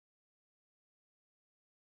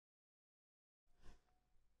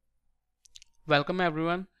Welcome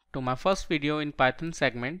everyone to my first video in Python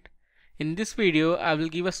segment. In this video, I will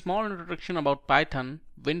give a small introduction about Python,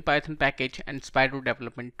 WinPython package and Spyder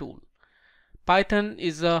development tool. Python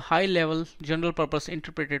is a high-level general-purpose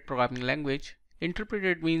interpreted programming language.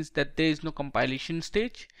 Interpreted means that there is no compilation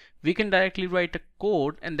stage. We can directly write a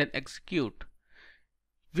code and then execute.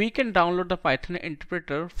 We can download the Python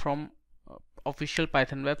interpreter from official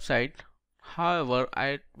Python website. However,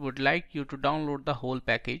 I would like you to download the whole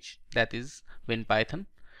package, that is WinPython.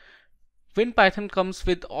 WinPython comes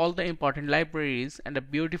with all the important libraries and a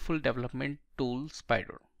beautiful development tool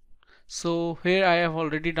Spyder. So here I have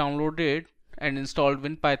already downloaded and installed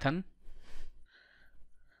WinPython.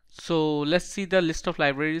 So let's see the list of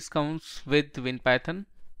libraries comes with WinPython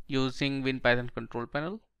using WinPython control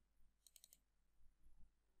panel.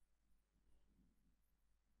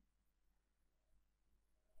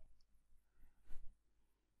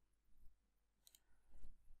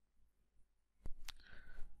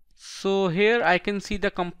 So here I can see the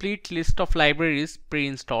complete list of libraries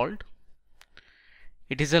pre-installed.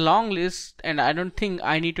 It is a long list and I don't think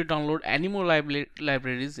I need to download any more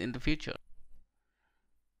libraries in the future.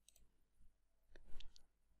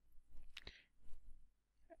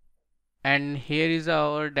 And here is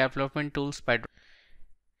our development tool Spyder.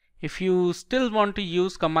 If you still want to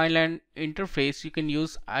use command line interface, you can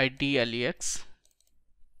use idlex.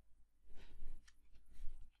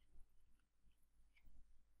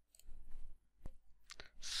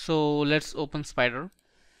 So let's open Spyder.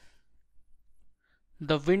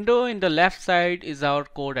 The window in the left side is our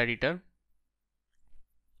code editor,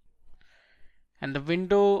 and the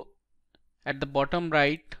window at the bottom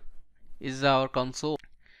right is our console,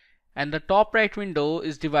 and the top right window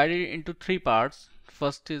is divided into three parts.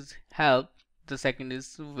 First is help, the second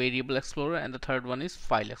is variable explorer, and the third one is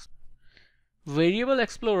file explorer. Variable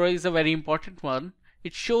explorer is a very important one.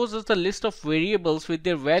 It shows us the list of variables with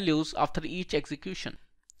their values after each execution.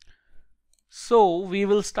 So we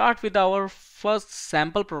will start with our first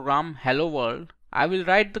sample program, hello world. I will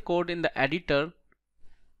write the code in the editor.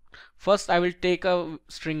 First I will take a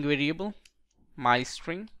string variable, my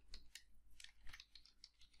string,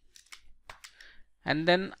 and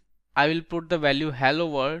then I will put the value hello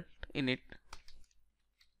world in it.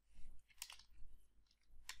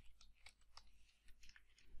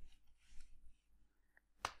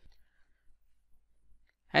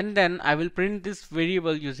 And then I will print this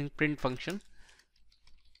variable using print function.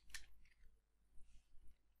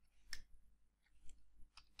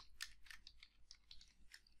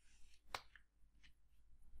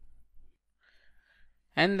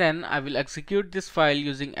 And then I will execute this file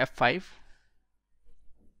using F5.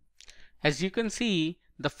 As you can see,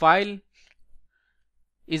 the file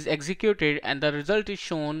is executed and the result is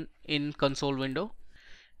shown in console window.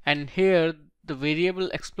 And here the variable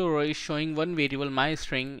explorer is showing one variable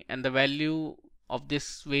myString, and the value of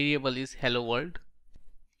this variable is hello world.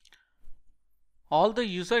 All the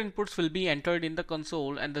user inputs will be entered in the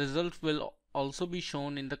console and the result will also be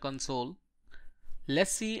shown in the console.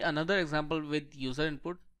 Let's see another example with user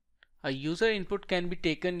input. A user input can be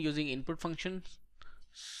taken using input functions.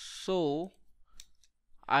 So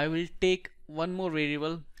I will take one more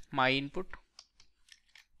variable, my input,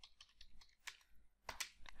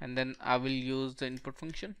 and then I will use the input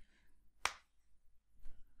function.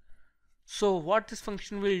 So what this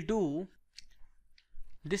function will do,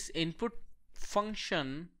 this input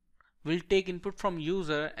function will take input from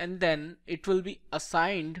user and then it will be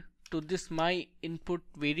assigned to this my input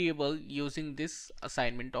variable using this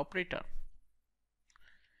assignment operator.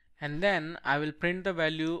 And then I will print the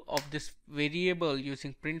value of this variable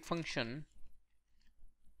using print function,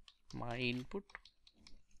 my input.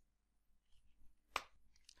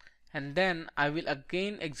 And then I will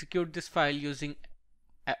again execute this file using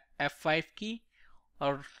F5 key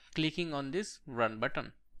or clicking on this run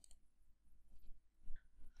button.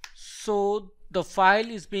 So the file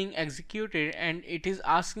is being executed and it is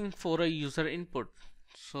asking for a user input.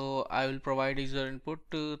 So I will provide user input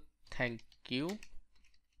to thank you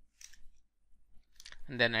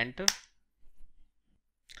and then enter.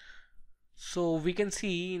 So we can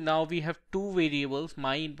see now we have two variables,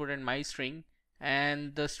 my input and my string,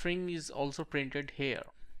 and the string is also printed here.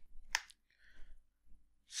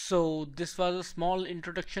 So this was a small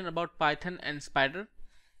introduction about Python and Spyder.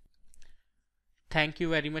 Thank you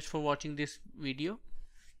very much for watching this video.